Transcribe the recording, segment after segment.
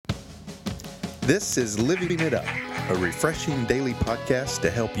This is Living It Up, a refreshing daily podcast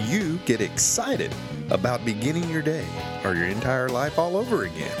to help you get excited about beginning your day or your entire life all over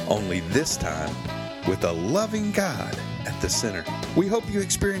again. Only this time with a loving God at the center. We hope you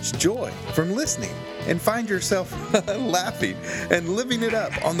experience joy from listening and find yourself laughing and living it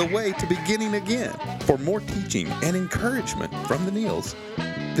up on the way to beginning again. For more teaching and encouragement from the Neils,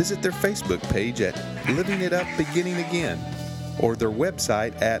 visit their Facebook page at Living It Up Beginning Again or their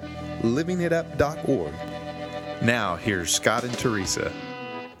website at livingitup.org. Now, here's Scott and Teresa.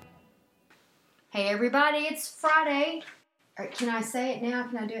 Hey everybody, it's Friday. Can I say it now?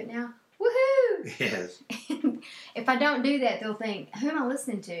 Can I do it now? Woohoo! Yes. If I don't do that, they'll think, who am I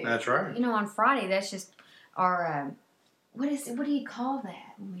listening to? That's right. You know, on Friday, that's just our, what do you call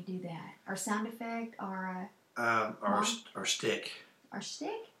that when we do that? Our sound effect? Our stick. Our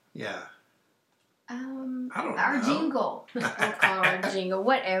stick? Yeah. I don't our know. Jingle. We'll call it our jingle,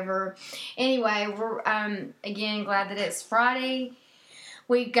 whatever. Anyway, we're, again, glad that it's Friday.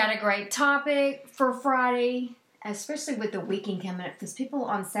 We've got a great topic for Friday, especially with the weekend coming up, because people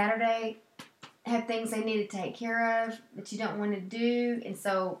on Saturday have things they need to take care of that you don't want to do, and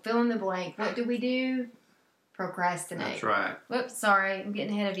so fill in the blank. What do? Procrastinate. That's right. Whoops, sorry, I'm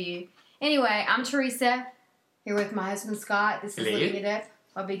getting ahead of you. Anyway, I'm Teresa, here with my husband Scott. This is Hello. Living It Up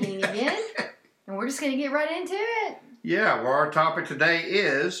while beginning again, and we're just going to get right into it. Yeah, well, our topic today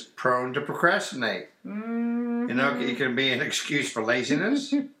is prone to procrastinate. Mm-hmm. You know, it can be an excuse for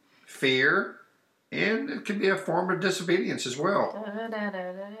laziness, fear, and it can be a form of disobedience as well.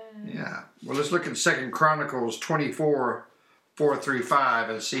 Yeah. Well, let's look at 2 Chronicles 24, 4 through 5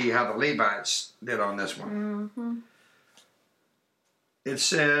 and see how the Levites did on this one. Mm-hmm. It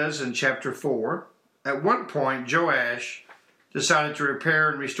says in chapter 4, at one point Joash decided to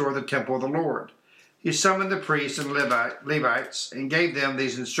repair and restore the temple of the Lord. He summoned the priests and Levites and gave them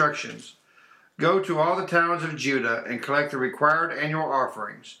these instructions. Go to all the towns of Judah and collect the required annual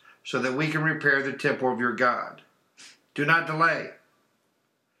offerings so that we can repair the temple of your God. Do not delay.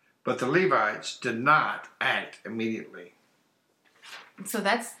 But the Levites did not act immediately. So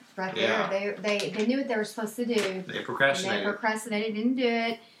that's right there. Yeah. They knew what they were supposed to do. They procrastinated. And they procrastinated, didn't do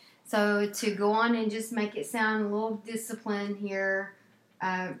it. So to go on and just make it sound a little disciplined here,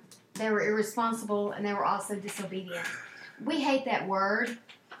 they were irresponsible and they were also disobedient. We hate that word.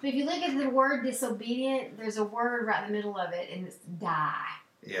 But if you look at the word disobedient, there's a word right in the middle of it, and it's die.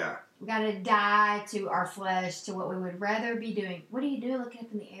 Yeah. We got to die to our flesh, to what we would rather be doing. What are you doing looking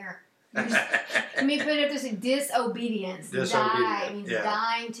up in the air? Let me put it up as disobedience. Die means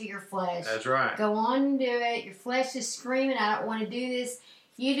dying to your flesh. That's right. Go on and do it. Your flesh is screaming, I don't want to do this.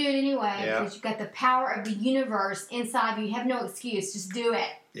 You do it anyway because you've got the power of the universe inside you. You have no excuse. Just do it.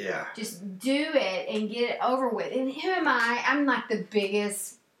 Yeah. Just do it and get it over with. And who am I? I'm like the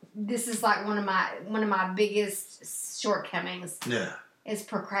biggest. This is like one of my biggest shortcomings. Yeah. Is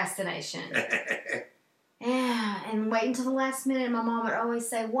procrastination. Yeah, and wait until the last minute. My mom would always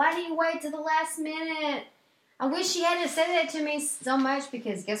say, "Why do you wait till the last minute?" I wish she hadn't said that to me so much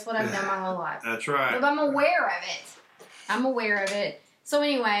because guess what I've done my whole life. That's right. But I'm aware of it. So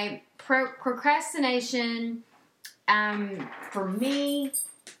anyway, procrastination. For me,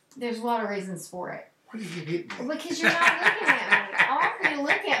 there's a lot of reasons for it. What did you get me? Because you're not looking at me. All of you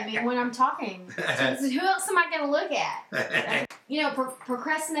look at me when I'm talking. So who else am I going to look at? You know,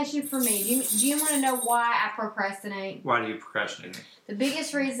 procrastination for me. Do you want to know why I procrastinate? Why do you procrastinate? The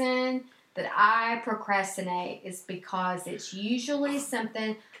biggest reason that I procrastinate is because it's usually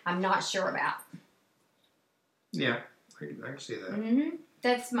something I'm not sure about. Yeah, I can see that. Mm-hmm.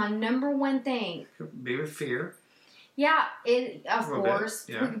 That's my number one thing. Could be with fear. Yeah, of course.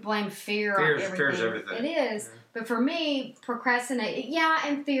 Yeah. We can blame fear on everything. Fear is everything. It is. Yeah. But for me, procrastinate,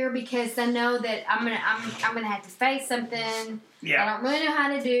 and fear because I know that I'm gonna have to face something I don't really know how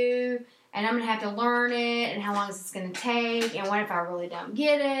to do, and I'm gonna have to learn it, and how long is this gonna take, and what if I really don't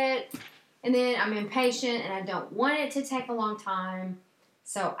get it? And then I'm impatient, and I don't want it to take a long time.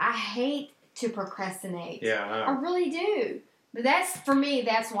 So I hate to procrastinate. Yeah, I really do. But for me,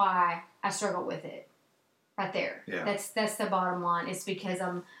 that's why I struggle with it. Right there. Yeah. That's the bottom line. It's because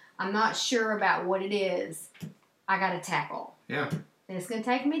I'm not sure about what it is I got to tackle. Yeah. And it's going to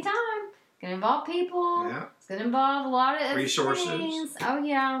take me time. It's going to involve people. Yeah. It's going to involve a lot of resources. Things. Oh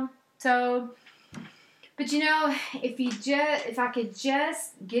yeah. So, but you know, if I could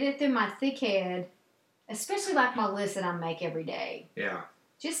just get it through my thick head, especially like my list that I make every day. Yeah.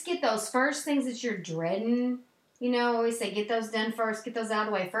 Just get those first things that you're dreading. You know, I always say get those done first. Get those out of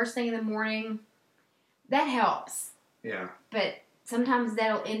the way first thing in the morning. That helps. Yeah. But sometimes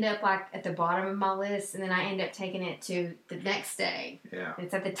that'll end up like at the bottom of my list, and then I end up taking it to the next day. Yeah.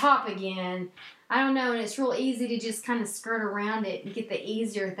 It's at the top again. I don't know, and it's real easy to just kind of skirt around it and get the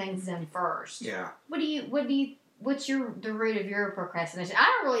easier things done first. Yeah. What's the root of your procrastination? I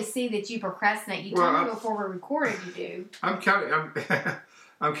don't really see that you procrastinate. You told me before we recorded you do. I'm kind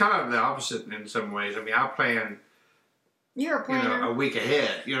of the opposite in some ways. I mean, I plan. You're a planner. A week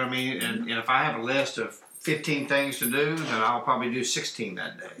ahead. You know what I mean? And if I have a list of 15 things to do, then I'll probably do 16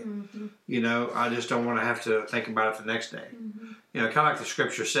 that day. Mm-hmm. You know, I just don't want to have to think about it the next day. Mm-hmm. You know, kind of like the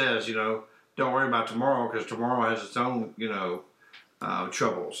scripture says, you know, don't worry about tomorrow because tomorrow has its own, you know,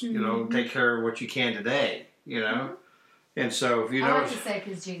 troubles. Mm-hmm. You know, take care of what you can today, you know. Mm-hmm. And so if you know. I like to say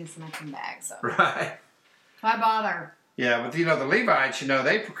because Jesus might come back, so. Right. Why bother? Yeah, but you know, the Levites, you know,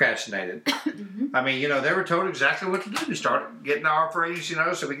 they procrastinated. Mm-hmm. I mean, you know, they were told exactly what to do to start getting the offerings, you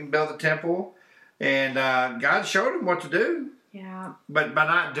know, so we can build the temple. And God showed them what to do. Yeah. But by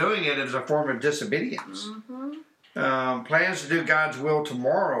not doing it, it was a form of disobedience. Mm-hmm. Plans to do God's will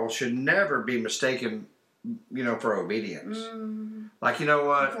tomorrow should never be mistaken, you know, for obedience. Mm-hmm. Like, you know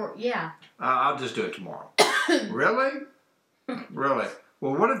what? I'll just do it tomorrow. Really? Really?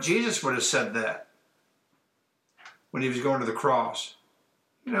 Well, what if Jesus would have said that when he was going to the cross?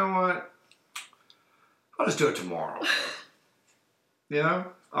 You know what? I'll just do it tomorrow. You know?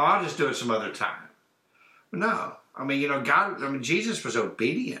 I'll just do it some other time. No. I mean, you know, Jesus was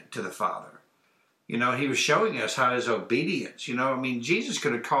obedient to the Father. You know, he was showing us how his obedience, you know, I mean, Jesus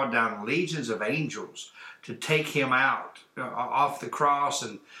could have called down legions of angels to take him out off the cross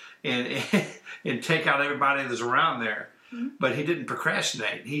and take out everybody that's around there. Mm-hmm. But he didn't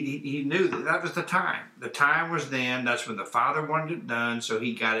procrastinate. He knew that was the time. The time was then. That's when the Father wanted it done, so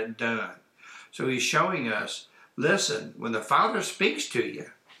he got it done. So he's showing us, listen, when the Father speaks to you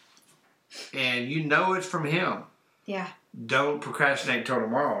and you know it's from him, don't procrastinate till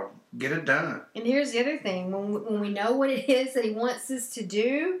tomorrow. Get it done. And here's the other thing. When we know what it is that he wants us to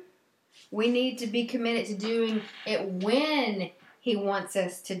do, we need to be committed to doing it when he wants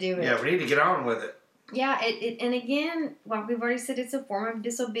us to do it. Yeah, we need to get on with it. Yeah, and again, like we've already said, it's a form of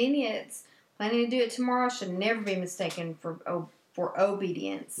disobedience. Planning to do it tomorrow should never be mistaken for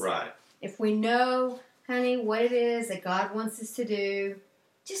obedience. Right. If we know, honey, what it is that God wants us to do,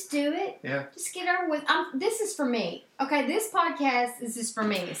 just do it. Yeah. Just get over with. This is for me. Okay, this podcast is just for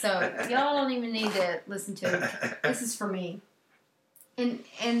me. So y'all don't even need to listen to it. This is for me. And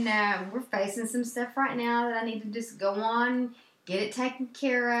we're facing some stuff right now that I need to just go on, get it taken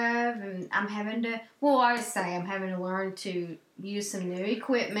care of, and I'm having to learn to use some new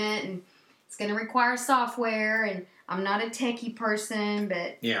equipment, and it's going to require software, and I'm not a techie person,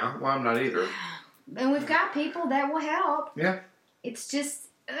 but... Yeah, well, I'm not either. And we've got people that will help. Yeah. It's just,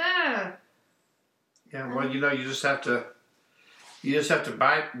 Yeah, well, you know, you just have to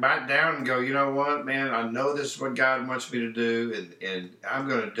bite down and go, you know what, man, I know this is what God wants me to do, and I'm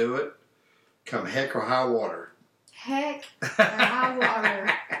going to do it, come heck or high water. Heck or high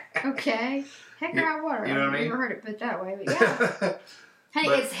water. Okay. Heck or high water. You know what I mean? I've never heard it put that way, but yeah. Hey,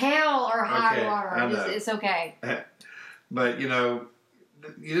 it's hell or high water. It's okay. But, you know,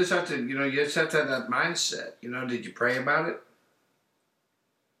 you just have to have that mindset. You know, did you pray about it?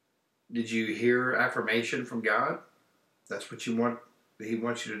 Did you hear affirmation from God? That's what you want, that he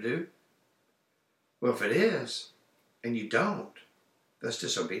wants you to do? Well, if it is, and you don't, that's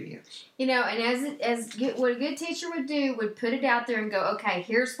disobedience. You know, and what a good teacher would do would put it out there and go, okay,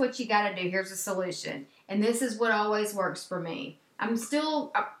 here's what you got to do. Here's a solution. And this is what always works for me. I'm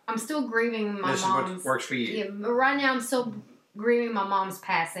still grieving my mom's. This is what works for you. Yeah, right now I'm still grieving my mom's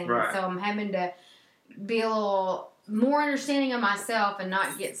passing. Right. So I'm having to be a little more understanding of myself and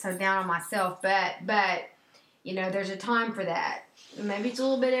not get so down on myself. But you know, there's a time for that. Maybe it's a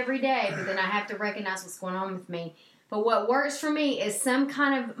little bit every day, but then I have to recognize what's going on with me. But what works for me is some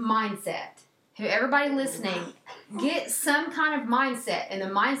kind of mindset. Everybody listening, get some kind of mindset. And the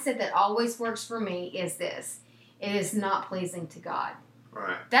mindset that always works for me is this. It is not pleasing to God.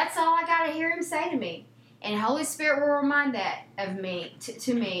 Right. That's all I got to hear him say to me. And Holy Spirit will remind that of me,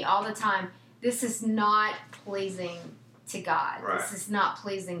 to me all the time. This is not pleasing to God. Right. This is not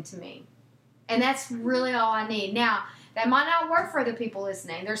pleasing to me. And that's really all I need. Now, that might not work for other people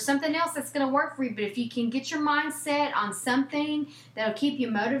listening. There's something else that's going to work for you. But if you can get your mind set on something that'll keep you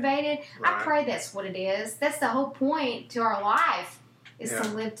motivated, right. I pray that's what it is. That's the whole point to our life, is to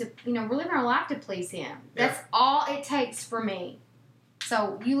live to, we're living our life to please him. That's all it takes for me.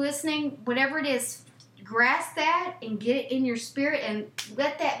 So you listening, whatever it is, grasp that and get it in your spirit and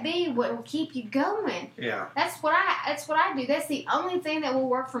let that be what will keep you going. Yeah. That's what I do. That's the only thing that will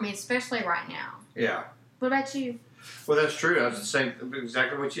work for me, especially right now. Yeah. What about you? Well, that's true. That's the same,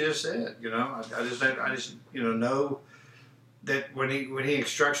 exactly what you just said. You know, I just know that when he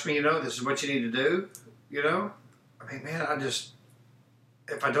instructs me, this is what you need to do. I mean, man,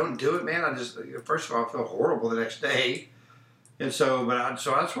 if I don't do it, man, first of all, I feel horrible the next day, and so that's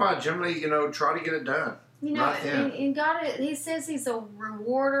why I generally, try to get it done. And God, He says He's a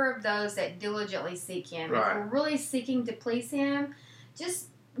rewarder of those that diligently seek Him. Right. If we're really seeking to please Him, just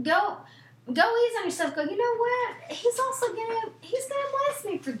go easy on yourself. Go, you know what? He's gonna bless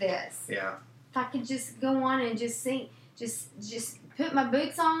me for this. Yeah. If I could just go on and just sing, just put my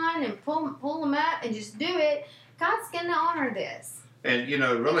boots on and pull them up and just do it, God's gonna honor this. And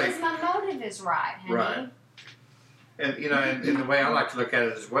really, because my motive is right, honey. Right. And and the way I like to look at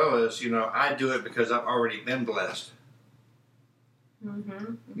it as well is, I do it because I've already been blessed.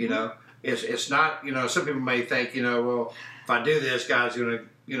 Mm-hmm. It's not, some people may think, well, if I do this, God's going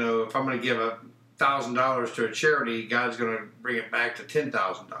to, if I'm going to give $1,000 to a charity, God's going to bring it back to $10,000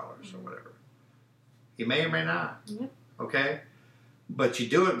 or whatever. He may or may not. Yep. Okay? But you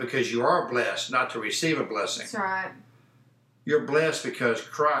do it because you are blessed, not to receive a blessing. That's right. You're blessed because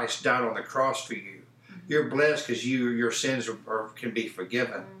Christ died on the cross for you. You're blessed because your sins can be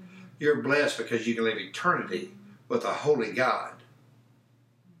forgiven. Mm-hmm. You're blessed because you can live eternity with a holy God.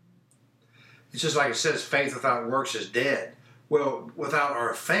 It's just like it says, faith without works is dead. Well, without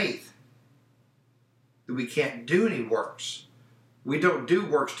our faith, we can't do any works. We don't do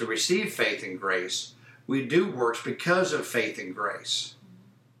works to receive faith and grace. We do works because of faith and grace.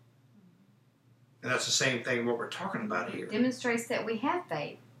 And that's the same thing what we're talking about here. It demonstrates that we have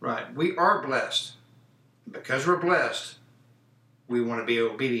faith. Right. We are blessed. Because we're blessed, we want to be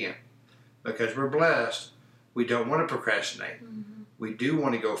obedient. Because we're blessed, we don't want to procrastinate. Mm-hmm. We do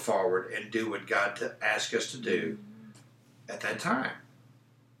want to go forward and do what God asks us to do at that time.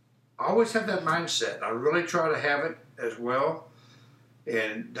 I always have that mindset. I really try to have it as well. And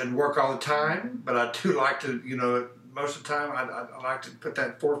it doesn't work all the time, but I do like to, most of the time, I like to put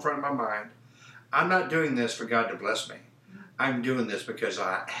that forefront of my mind. I'm not doing this for God to bless me. I'm doing this because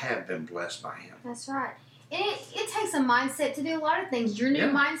I have been blessed by Him. That's right. And it takes a mindset to do a lot of things. Your new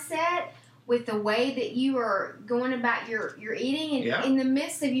mindset with the way that you are going about your eating, and in the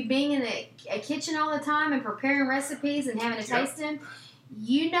midst of you being in a kitchen all the time and preparing recipes and having to taste them,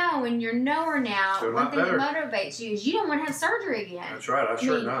 and you're knower now, one thing that motivates you is you don't want to have surgery again. That's right. I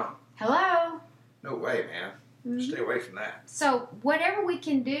sure know. Hello? No way, man. Mm-hmm. Stay away from that. So whatever we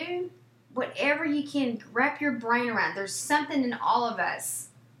can do, whatever you can wrap your brain around, there's something in all of us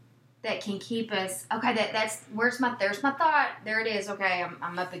that can keep us, okay, there's my thought, there it is, okay,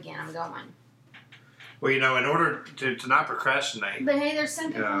 I'm up again, I'm going. Well, in order to not procrastinate. But hey, there's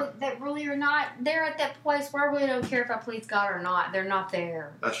some people that really are not, they're at that place where I really don't care if I please God or not. They're not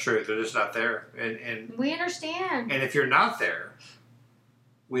there. That's true. They're just not there. And we understand. And if you're not there,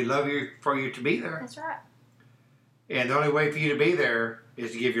 we love you for you to be there. That's right. And the only way for you to be there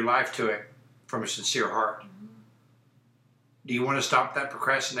is to give your life to it from a sincere heart. Mm-hmm. Do you want to stop that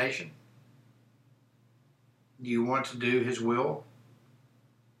procrastination? Do you want to do His will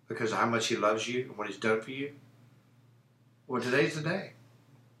because of how much He loves you and what He's done for you? Well, today's the day.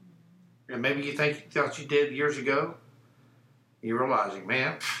 And maybe you thought you did years ago. You're realizing,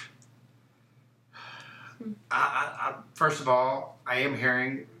 man, I first of all, I am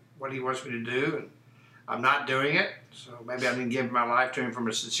hearing what He wants me to do, and I'm not doing it. So maybe I didn't give my life to Him from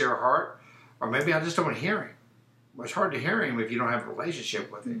a sincere heart, or maybe I just don't hear Him. Well, it's hard to hear Him if you don't have a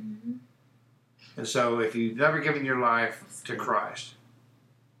relationship with Him. Mm-hmm. And so if you've never given your life to Christ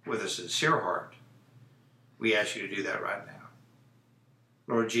with a sincere heart, we ask you to do that right now.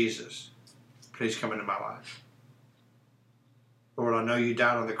 Lord Jesus, please come into my life. Lord, I know you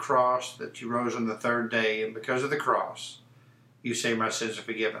died on the cross, that you rose on the third day, and because of the cross, you say my sins are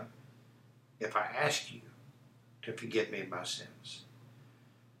forgiven. If I ask you to forgive me of my sins,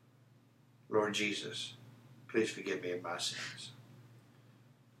 Lord Jesus, please forgive me of my sins.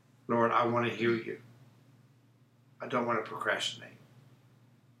 Lord, I want to hear you. I don't want to procrastinate.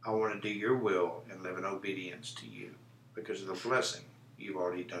 I want to do your will and live in obedience to you because of the blessing you've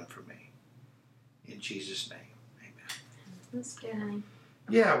already done for me. In Jesus' name, amen. That's good, honey.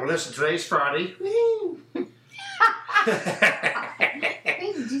 Yeah, well, listen, today's Friday.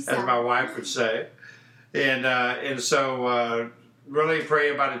 As my wife would say. And so really pray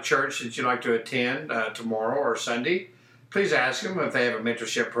about a church that you'd like to attend tomorrow or Sunday. Please ask them if they have a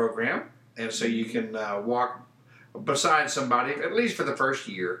mentorship program. And so you can walk beside somebody, at least for the first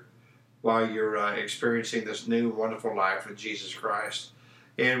year, while you're experiencing this new wonderful life with Jesus Christ.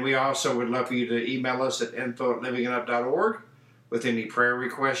 And we also would love for you to email us at info@livingitup.org, with any prayer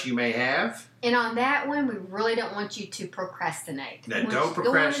requests you may have. And on that one, we really don't want you to procrastinate. Now, don't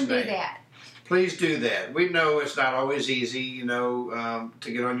procrastinate. Go on and do that. Please do that. We know it's not always easy, to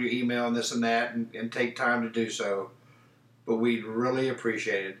get on your email and this and that and take time to do so. But we'd really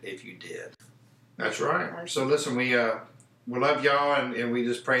appreciate it if you did. That's right. So listen, we love y'all and we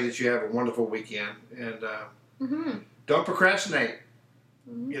just pray that you have a wonderful weekend. And don't procrastinate.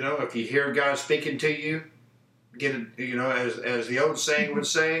 Mm-hmm. If you hear God speaking to you, get it, as the old saying would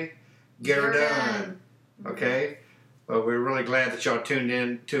say, get her done. Okay? Well, we're really glad that y'all tuned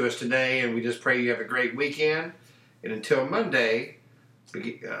in to us today, and we just pray you have a great weekend. And until Monday,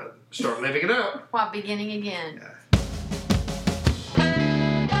 start living it up. While beginning again. Yeah.